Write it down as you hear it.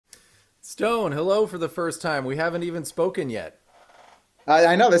Stone, hello for the first time. We haven't even spoken yet.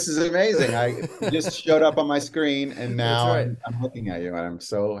 I know this is amazing. I just showed up on my screen and That's now right. I'm looking at you and I'm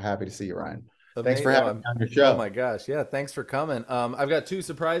so happy to see you, Ryan. Thanks for Amazing. having me on your Oh show. my gosh. Yeah, thanks for coming. I've got two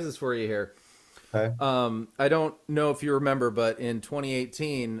surprises for you here. Okay. I don't know if you remember, but in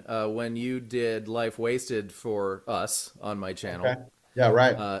 2018, when you did Life Wasted for us on my Okay. channel, Yeah,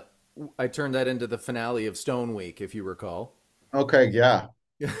 right. uh, I turned that into the finale of Stone Week, if you recall. Okay, yeah.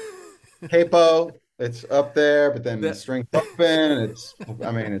 Capo, it's up there, but then That strings open. It's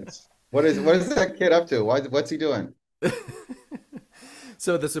what is that kid up to? What's he doing?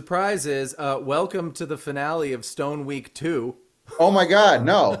 so the surprise is welcome to the finale of Stone Week 2. Oh my God,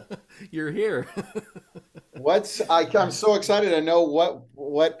 no. You're here. I'm so excited to know what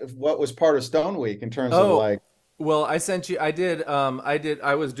was part of Stone Week in terms of Oh, like, well, I sent you.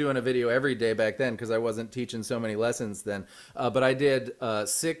 I was doing a video every day back then because I wasn't teaching so many lessons then. But I did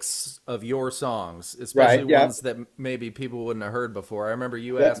six of your songs, especially right, yeah, ones that maybe people wouldn't have heard before. I remember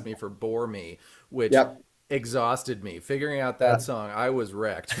you asked yep, me for "Bore Me," which yep. exhausted me. Figuring out that Yeah. song, I was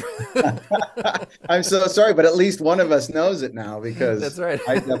wrecked. I'm so sorry, but at least one of us knows it now That's because right.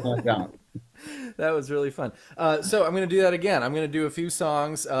 I definitely don't. That was really fun. So I'm going to do that again. I'm going to do a few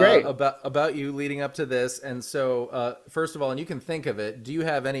songs Great. about you leading up to this. And so, first of all, and you can think of it. Do you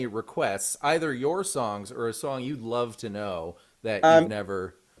have any requests, either your songs or a song you'd love to know that you've Um,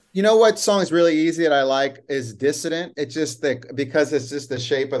 never? you know what song is really easy that I like is Dissident. It's just the because it's just the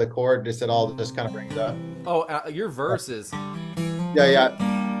shape of the chord, just it all just kind of brings up. Oh, your verses Yeah,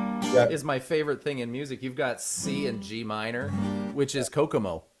 yeah, yeah. is my favorite thing in music. You've got C and G minor, which is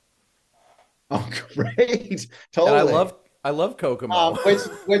Kokomo, Oh, great. and Totally. I love Kokomo.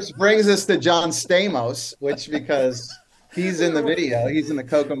 Which brings us to John Stamos, which because he's in the video, he's in the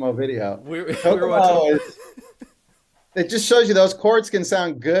Kokomo video. We were watching. Kokomo is it just shows you those chords can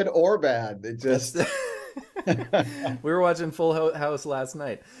sound good or bad. It That's just we were watching House last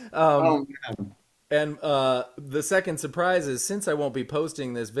night. oh man. And the second surprise is since I won't be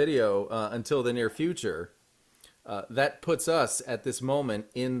posting this video until the near future, that puts us at this moment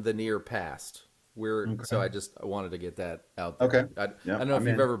in the near past. Okay. I wanted to get that out there. Okay. I Yeah. don't know I'm if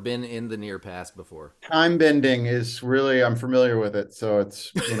you've in. ever been in the near past before. Time bending is really, I'm familiar with it. So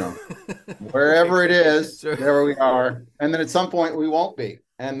it's, Okay, wherever it cool. is, So there we are. And then at some point we won't be.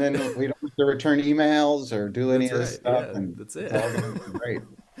 And then we don't have to return emails or do any that's of this right. stuff. Yeah, And that's it's it. all going to be great.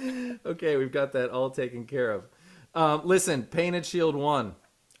 Okay, we've got that all taken care of. Listen, Painted Shield 1.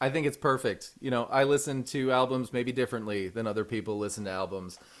 I think it's perfect. You know, I listen to albums maybe differently than other people listen to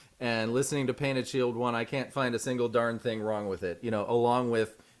albums. And listening to Painted Shield 1, I can't find a single darn thing wrong with it. You know, along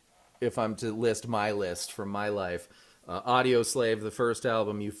with, if I'm to list my list from my life, Audio Slave, the first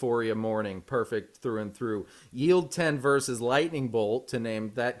album, Euphoria Morning, perfect through and through. Yield 10 versus Lightning Bolt, to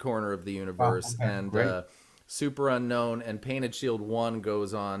name that corner of the Wow. universe. Okay. And Great. Super Unknown and Painted Shield 1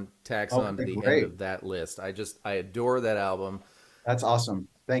 tacks on to Okay. the end Great. of that list. I adore that album. That's awesome.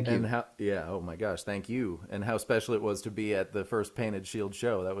 Thank And you. how, yeah, oh my gosh, thank you. And how special it was to be at the first Painted Shield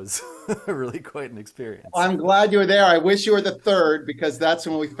show. That was really quite an experience. I'm glad you were there. I wish you were the third because that's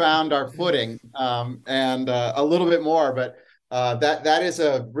when we found our footing and a little bit more. But that is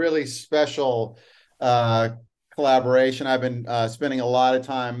a really special uh, collaboration. I've been spending a lot of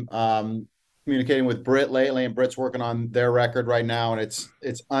time communicating with Britt lately, and Britt's working on their record right now, and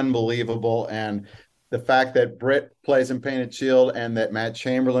it's unbelievable. And the fact that Britt plays in Painted Shield, and that Matt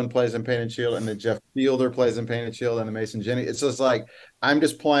Chamberlain plays in Painted Shield, and that Jeff Fielder plays in Painted Shield, and the Mason Jennings, it's just like I'm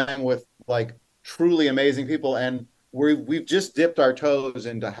just playing with like truly amazing people, and we've just dipped our toes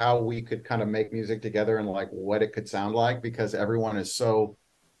into how we could kind of make music together and like what it could sound like because everyone is so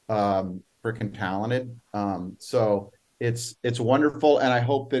freaking talented. So it's wonderful, and I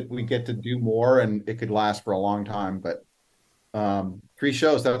hope that we get to do more and it could last for a long time. But three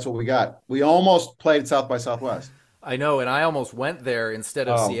shows, that's what we got. We almost played South by Southwest. I know, and I almost went there instead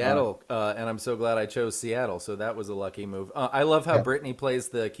of Oh God. Seattle, and I'm so glad I chose Seattle. So that was a lucky move. I love how Yeah. Brittany plays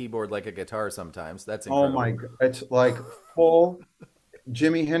the keyboard like a guitar sometimes. That's Oh my incredible. God. It's like full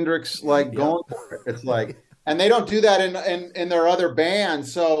Jimi Hendrix like Yep. going for it. It's like, and they don't do that in their other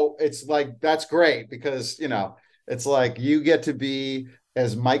bands. So it's like that's great because it's like you get to be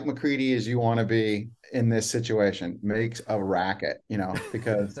as Mike McCready as you want to be in this situation. Makes a racket,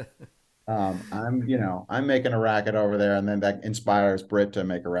 because I'm making a racket over there, and then that inspires Britt to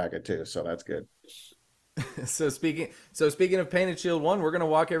make a racket too. So that's good. So speaking of Painted Shield 1, we're gonna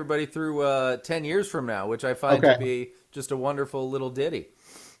walk everybody through 10 years from now, which I find to Okay. be just a wonderful little ditty.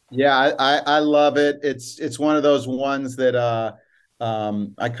 Yeah, I love it. It's one of those ones that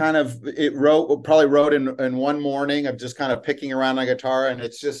I kind of it wrote probably wrote in one morning of just kind of picking around my guitar, and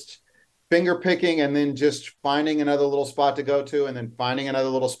it's just finger picking and then just finding another little spot to go to and then finding another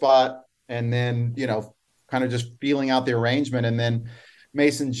little spot and then, kind of just feeling out the arrangement. And then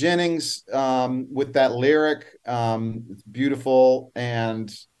Mason Jennings with that lyric, it's beautiful.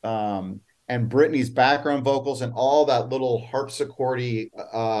 And Brittany's background vocals and all that little harpsichordy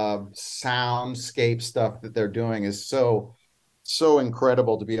soundscape stuff that they're doing is so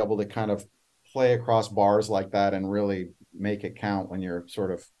incredible to be able to kind of play across bars like that and really make it count when you're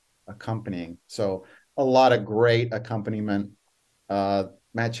sort of accompanying. So a lot of great accompaniment.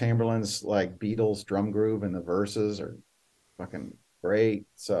 Matt Chamberlain's like Beatles drum groove and the verses are fucking great.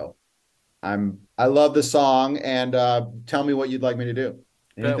 So I love the song, and tell me what you'd like me to do.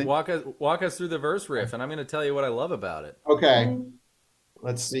 Walk us through the verse riff, and I'm going to tell you what I love about it. Okay.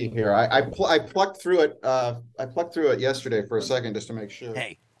 Let's see here. I plucked through it. I plucked through it yesterday for a second just to make sure.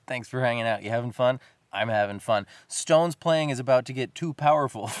 Hey, thanks for hanging out. You having fun? I'm having fun. Stone's playing is about to get too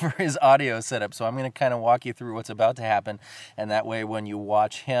powerful for his audio setup, so I'm going to kind of walk you through what's about to happen, and that way when you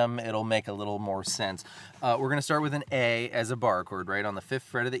watch him, it'll make a little more sense. We're going to start with an A as a bar chord, right, on the 5th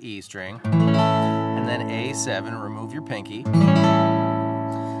fret of the E string, and then A7, remove your pinky.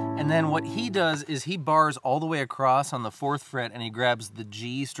 And then what he does is he bars all the way across on the 4th fret, and he grabs the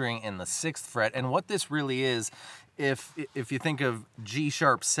G string in the 6th fret. And what this really is, if you think of G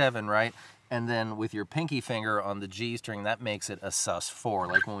sharp 7, right, and then with your pinky finger on the G string, that makes it a sus4.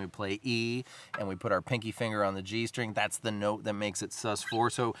 Like when we play E and we put our pinky finger on the G string, that's the note that makes it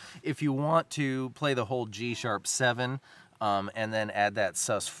sus4. So if you want to play the whole G sharp 7 and then add that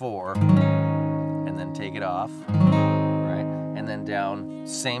sus4 and then take it off, right, and then down,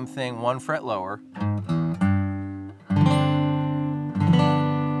 same thing, 1 fret lower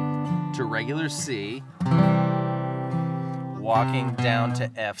to regular C, walking down to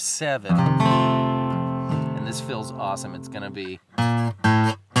F7, and this feels awesome. It's going to be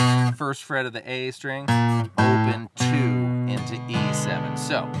 1st fret of the A string, open 2 into E7.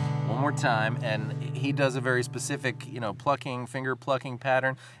 So, one more time, and he does a very specific, finger plucking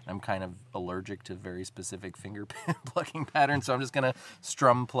pattern. I'm kind of allergic to very specific finger plucking patterns, so I'm just going to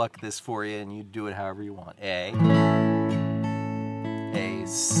strum pluck this for you, and you do it however you want.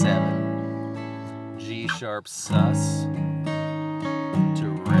 A7, G sharp sus, to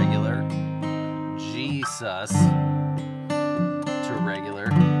regular, G sus, to regular,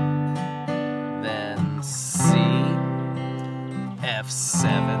 then C,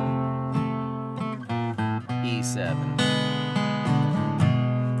 F7, E7,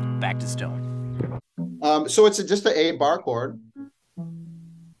 back to Stone. So it's just an A bar chord.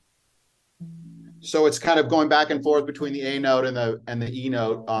 So it's kind of going back and forth between the A note and the E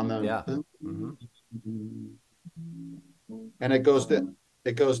note on the. Yeah. And it goes down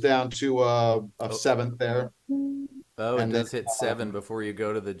to a 7th there. Oh, and it does hit 7 before you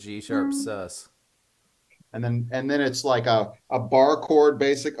go to the G sharp sus. And then it's like a bar chord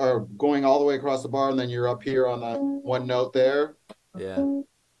basic, or going all the way across the bar, and then you're up here on that one note there. Yeah.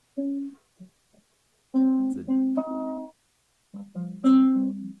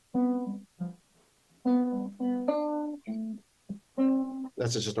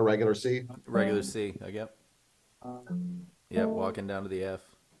 That's just a regular C. Regular C, yep. Yep, walking down to the F.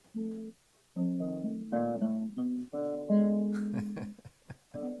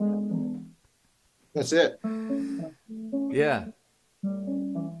 That's it. Yeah.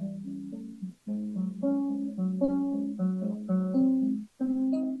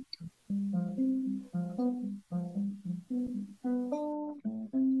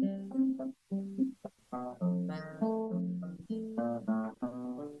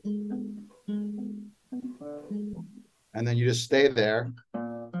 And then you just stay there.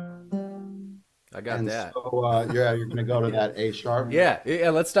 I got that. So you're going to go to that A sharp. Yeah.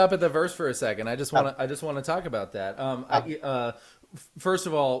 Let's stop at the verse for a second. I just want to talk about that. First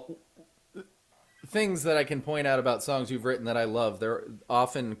of all, things that I can point out about songs you've written that I love, they're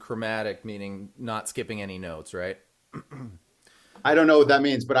often chromatic, meaning not skipping any notes, right? I don't know what that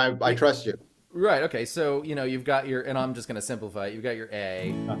means, but I trust you. Right. Okay. So, you've got your, and I'm just going to simplify it. You've got your A,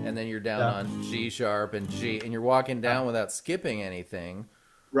 and then you're down on G sharp and G, and you're walking down without skipping anything.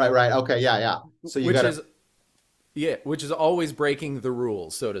 Right. Okay. Yeah. So you which is always breaking the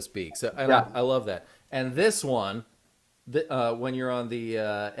rules, so to speak. So I love that. And this one, when you're on the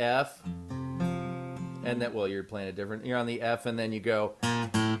F, and that, well, you're playing it different. You're on the F, and then you go.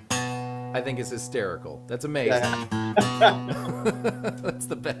 I think it's hysterical. That's amazing. That's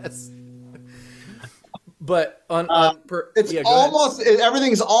the best. But everything's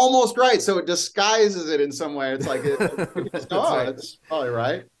almost right, so it disguises it in some way. It's like, it's probably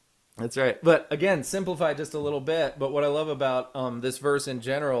right. That's right. But again, simplify just a little bit. But what I love about this verse in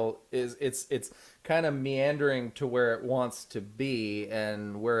general is it's kind of meandering to where it wants to be,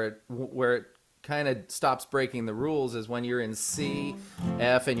 and where it kind of stops breaking the rules is when you're in C,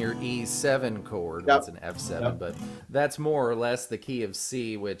 F, and your E7 chord. That's an F7, but that's more or less the key of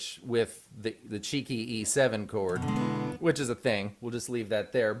C, which with the cheeky E7 chord, which is a thing. We'll just leave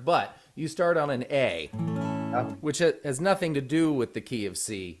that there. But you start on an A, which has nothing to do with the key of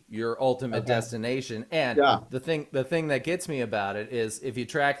C, your ultimate destination. And the thing that gets me about it is if you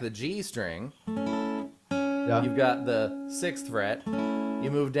track the G string, you've got the 6th fret. You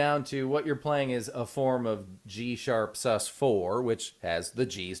move down to what you're playing is a form of G sharp sus4, which has the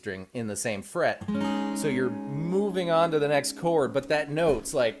G string in the same fret. So you're moving on to the next chord, but that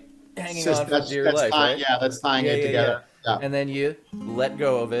note's like hanging on for dear life, right? Yeah, that's tying it together. Yeah. And then you let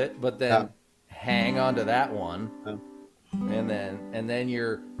go of it, but then hang on to that one. And then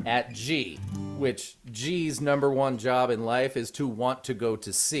you're at G, which G's #1 job in life is to want to go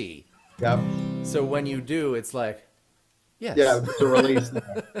to C. Yep. So when you do, it's like, yes. Yeah, to release.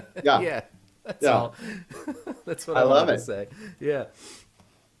 Yeah. That's all. That's what I love to say. Yeah.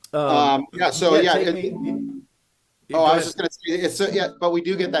 So I was just gonna say it's but we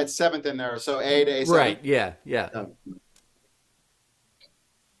do get that 7th in there. So A to A7. Right. Yeah.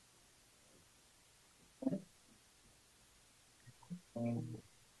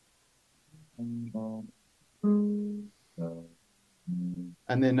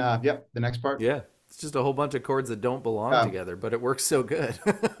 And then the next part. Yeah. It's just a whole bunch of chords that don't belong together, but it works so good.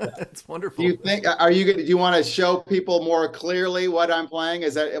 It's wonderful. Do you think? Do you want to show people more clearly what I'm playing?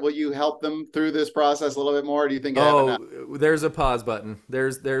 Will you help them through this process a little bit more? Or do you think? There's a pause button.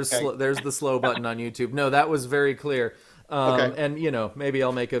 There's the slow button on YouTube. No, that was very clear. And maybe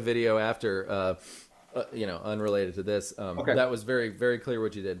I'll make a video after. Unrelated to this. That was very, very clear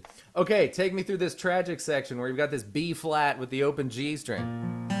what you did. Okay, take me through this tragic section where you've got this B flat with the open G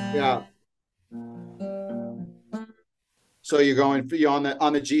string. Yeah. So you're going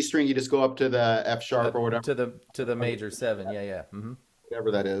on the G string. You just go up to the F sharp or whatever. To the major 7. Yeah. Mm-hmm.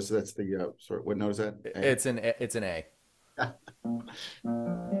 Whatever that is. That's the sort. What note is that? A. It's an A.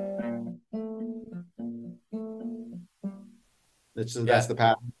 That's the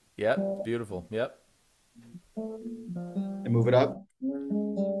pattern. Yep. Beautiful. Yep. And move it up.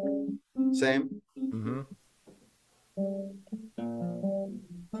 Same. Mm-hmm.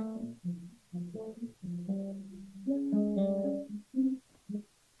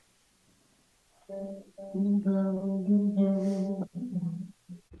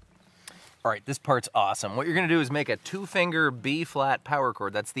 All right, this part's awesome. What you're going to do is make a 2-finger B flat power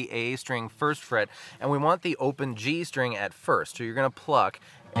chord. That's the A string 1st fret, and we want the open G string at 1st. So you're going to pluck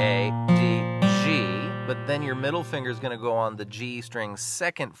A, D, G, but then your middle finger is going to go on the G string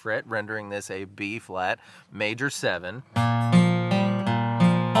 2nd fret, rendering this a B flat major 7. On,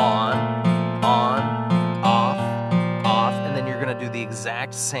 off, and then you're going to do the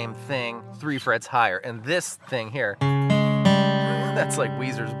exact same thing 3 frets higher. And this thing here, that's like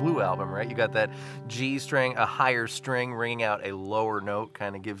Weezer's Blue Album, right? You got that G string, a higher string ringing out a lower note,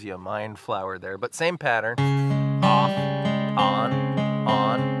 kind of gives you a mind flower there. But same pattern, off, on,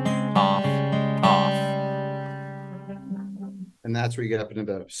 off. And that's where you get up into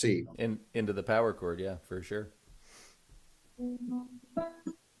the C. Into the power chord, yeah, for sure.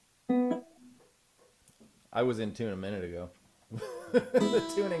 I was in tune a minute ago. The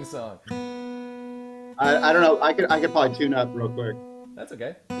tuning song. I don't know. I could probably tune up real quick. That's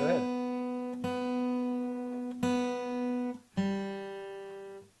okay. Go ahead.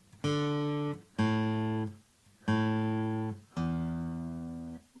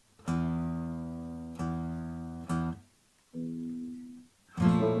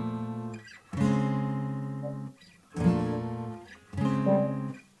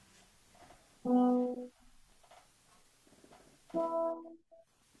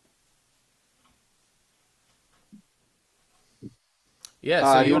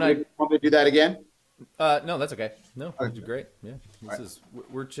 Yeah, so you want me to do that again? No, that's okay. No, that's great. Yeah,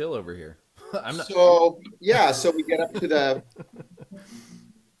 we're chill over here. I'm not. So we get up to the,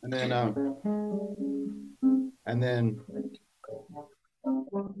 and then,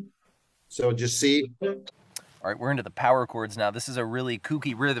 so just C. All right, we're into the power chords now. This is a really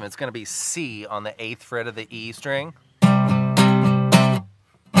kooky rhythm. It's going to be C on the 8th fret of the E string.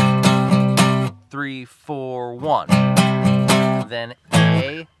 3, 4, 1. Then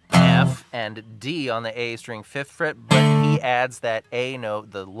A, F, and D on the A string 5th fret, but he adds that A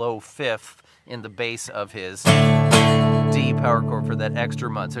note, the low 5th, in the bass of his D power chord for that extra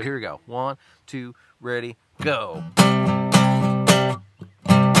mud. So here we go. 1, 2, ready, go.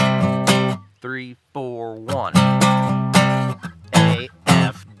 3, 4, 1. A,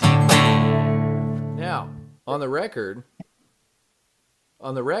 F, D. Now, on the record,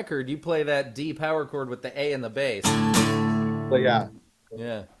 you play that D power chord with the A in the bass. So yeah.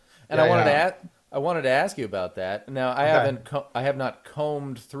 Yeah, and Yeah, I wanted to ask you about that. Now, I have not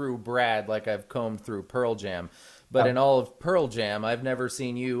combed through Brad like I've combed through Pearl Jam, but in all of Pearl Jam, I've never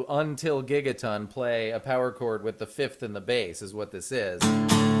seen you until Gigaton play a power chord with the fifth in the bass. Is what this is.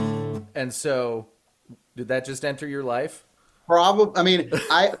 And so, did that just enter your life? Probably. I mean,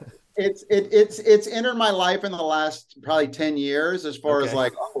 it's entered my life in the last probably 10 years as far as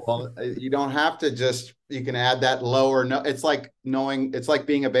like, oh, well, you don't have to just, you can add that lower. No, it's like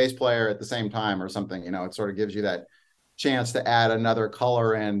being a bass player at the same time or something, you know, it sort of gives you that chance to add another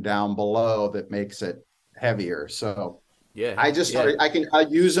color in down below that makes it heavier. So Yeah, I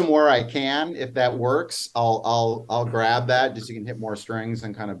use them where I can. If that works, I'll grab that just so you can hit more strings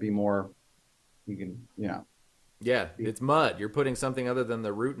and kind of be more, you can, you know. Yeah, it's mud. You're putting something other than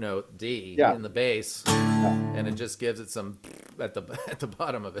the root note D in the bass, and it just gives it some at the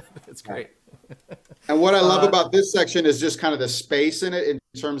bottom of it. It's great. And what I love about this section is just kind of the space in it in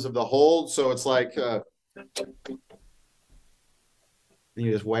terms of the hold. So it's like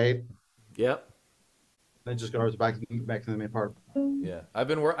you just wait. Yep. Then it just goes back to the main part. Yeah, I've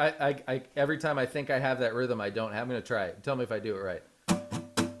been I every time I think I have that rhythm, I don't. I'm gonna try it. Tell me if I do it right.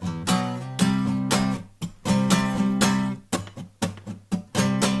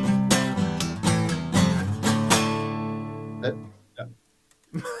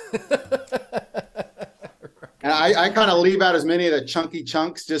 And I kind of leave out as many of the chunky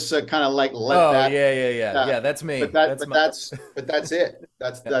chunks just to kind of like let that. Yeah. That's me. But that's it.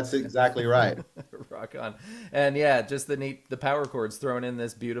 That's exactly right. Rock on. And yeah, just the power chords thrown in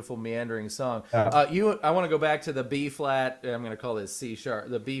this beautiful meandering song. I want to go back to the B flat. I'm going to call this C sharp.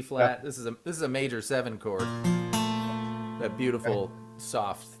 The B flat. Yeah. This is a major 7 chord. That beautiful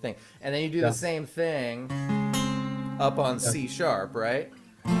soft thing. And then you do the same thing up on C sharp, right?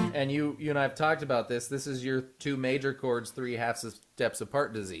 And you and I have talked about this. This is your 2 major chords, 3 half steps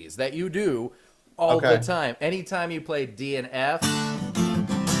apart disease that you do all the time. Anytime you play D and F,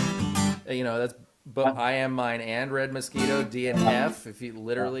 you know, that's but I Am Mine and Red Mosquito, D and F. If you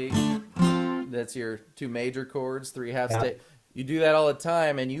literally, that's your 2 major chords, 3 half step. You do that all the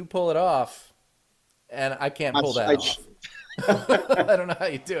time, and you pull it off, and I can't pull that off. I don't know how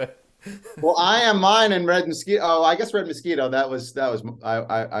you do it. Well, I Am Mine and Red Mosquito. Oh, I guess Red Mosquito. That was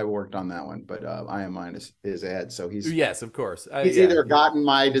I worked on that one, but I Am Mine is Ed. So he's of course. He's either gotten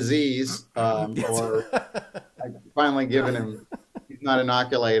my disease or I've finally given him. He's not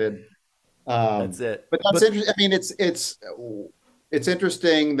inoculated. That's it. But that's interesting. I mean, it's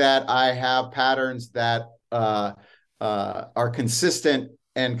interesting that I have patterns that are consistent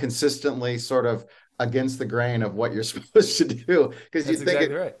and consistently sort of against the grain of what you're supposed to do because you think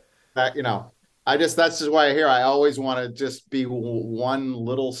exactly right. You know, that's just why I always want to just be one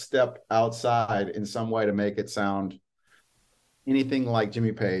little step outside in some way to make it sound anything like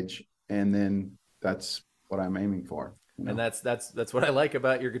Jimmy Page, and then that's what I'm aiming for. You know? And that's what I like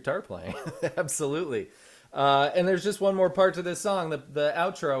about your guitar playing. Absolutely. And there's just one more part to this song, the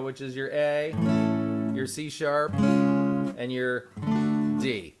outro, which is your A, your C sharp, and your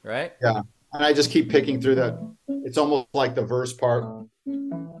D, right? Yeah. And I just keep picking through that. It's almost like the verse part.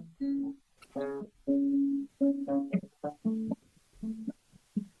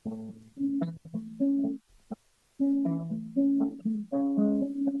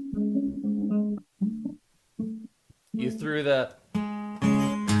 You threw that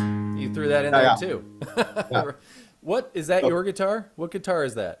in there too. Yeah. What is that? Your guitar? What guitar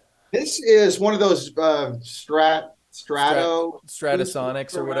is that? This is one of those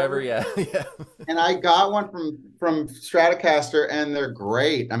Stratosonics or whatever. Yeah. And I got one from Stratocaster, and they're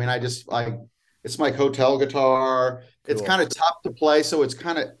great. I mean, it's my hotel guitar. Cool. It's kind of tough to play, so it's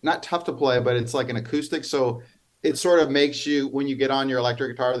kind of not tough to play, but it's like an acoustic, so it sort of makes you, when you get on your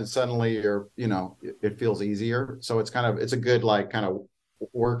electric guitar, that suddenly it feels easier. So it's a good like kind of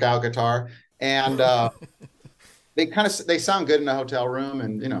workout guitar, and they sound good in a hotel room,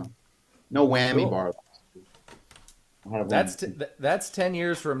 and no whammy bar. That's 10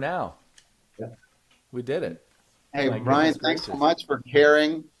 years from now. Yeah. We did it. Hey, Ryan, thanks so much for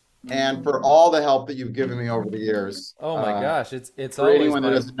caring and for all the help that you've given me over the years. Oh my gosh, it's for always anyone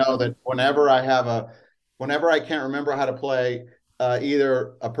that doesn't know that whenever I can't remember how to play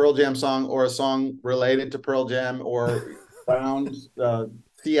either a Pearl Jam song or a song related to Pearl Jam or around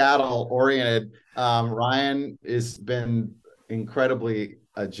Seattle oriented, Ryan has been incredibly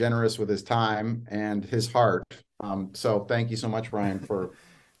generous with his time and his heart. So thank you so much, Ryan, for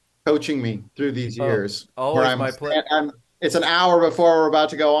coaching me through these years. Where always my pleasure. It's an hour before we're about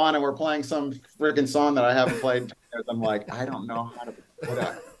to go on, and we're playing some freaking song that I haven't played. I'm like, I don't know how to put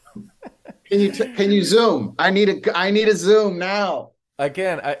up. Can you zoom? I need a zoom now.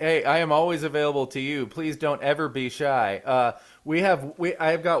 Again, I am always available to you. Please don't ever be shy. I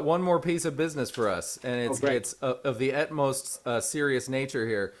have got one more piece of business for us, and it's of the utmost serious nature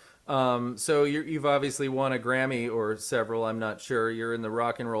here. So you've obviously won a Grammy or several. I'm not sure. You're in the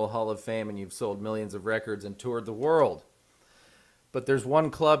Rock and Roll Hall of Fame, and you've sold millions of records and toured the world. But there's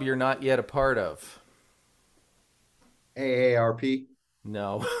one club you're not yet a part of. AARP.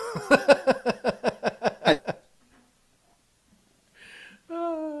 No.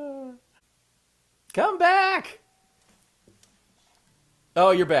 Come back.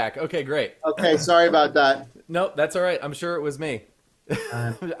 Oh, you're back. Okay, great. Okay, sorry about that. No, that's all right. I'm sure it was me.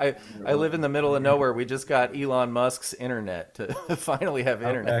 I live in the middle of nowhere. We just got Elon Musk's internet to finally have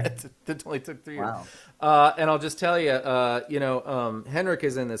internet. Okay. It only took 3 years. Wow. And I'll just tell you, Henrik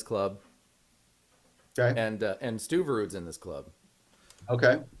is in this club. Okay. And Stuverud's in this club.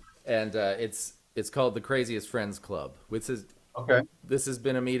 Okay. And it's called the Craziest Friends Club, which is okay. This has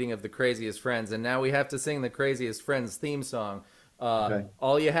been a meeting of the Craziest Friends, and now we have to sing the Craziest Friends theme song. Okay.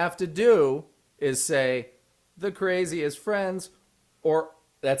 All you have to do is say the Craziest Friends, or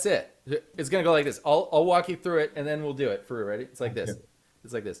that's it. It's gonna go like this. I'll walk you through it, and then we'll do it. For ready? It's like this.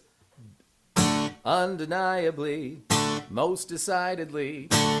 It's like this. Undeniably, most decidedly,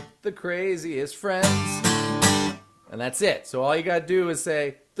 the craziest friends. And that's it. So all you gotta do is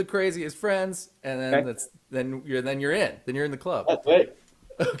say the craziest friends, and then then you're in. Then you're in the club. That's great.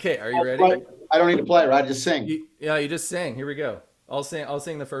 Okay, are you ready? I don't need to play, right? Just sing. You just sing. Here we go. I'll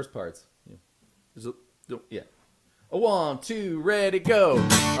sing the first parts. Yeah. 1, 2, ready, go.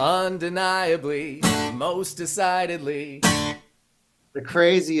 Undeniably, most decidedly, the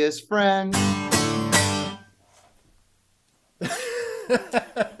craziest friends.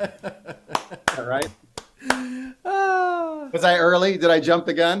 All right. Was I early? Did I jump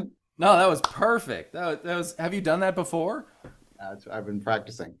the gun? No, that was perfect. That was. Have you done that before? I've been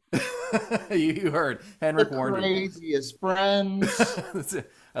practicing. You heard Henrik warned you. Craziest friends.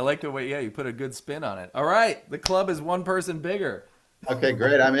 I like the way you put a good spin on it. All right, the club is one person bigger. Okay,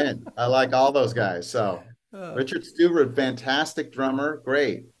 great. I'm in. I like all those guys. So Richard Stuverud, fantastic drummer.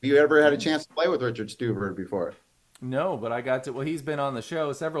 Great. Have you ever had a chance to play with Richard Stuverud before? No, but I got to. Well, he's been on the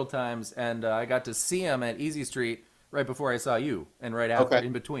show several times, and I got to see him at Easy Street right before I saw you, and right after,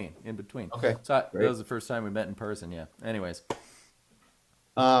 in between. Okay. So that was the first time we met in person. Yeah. Anyways.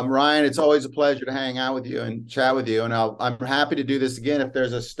 Ryan, it's always a pleasure to hang out with you and chat with you, and I'm happy to do this again. If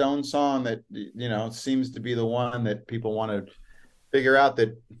there's a Stone song that seems to be the one that people want to figure out,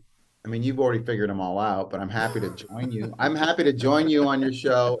 I mean, you've already figured them all out, but I'm happy to join you. I'm happy to join you on your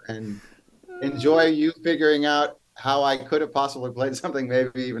show and enjoy you figuring out how I could have possibly played something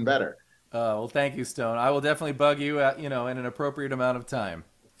maybe even better. Well, thank you, Stone. I will definitely bug you, in an appropriate amount of time.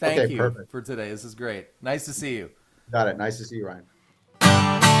 Thank you for today. This is great. Nice to see you. Got it. Nice to see you, Ryan.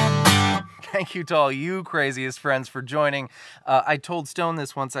 Thank you to all you craziest friends for joining. I told Stone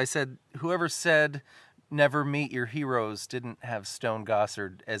this once. I said, whoever said never meet your heroes didn't have Stone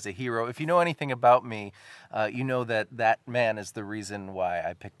Gossard as a hero. If you know anything about me, you know that man is the reason why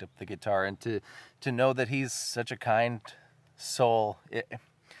I picked up the guitar. And to know that he's such a kind soul.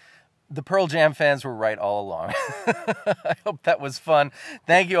 The Pearl Jam fans were right all along. I hope that was fun.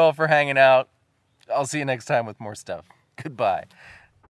 Thank you all for hanging out. I'll see you next time with more stuff. Goodbye.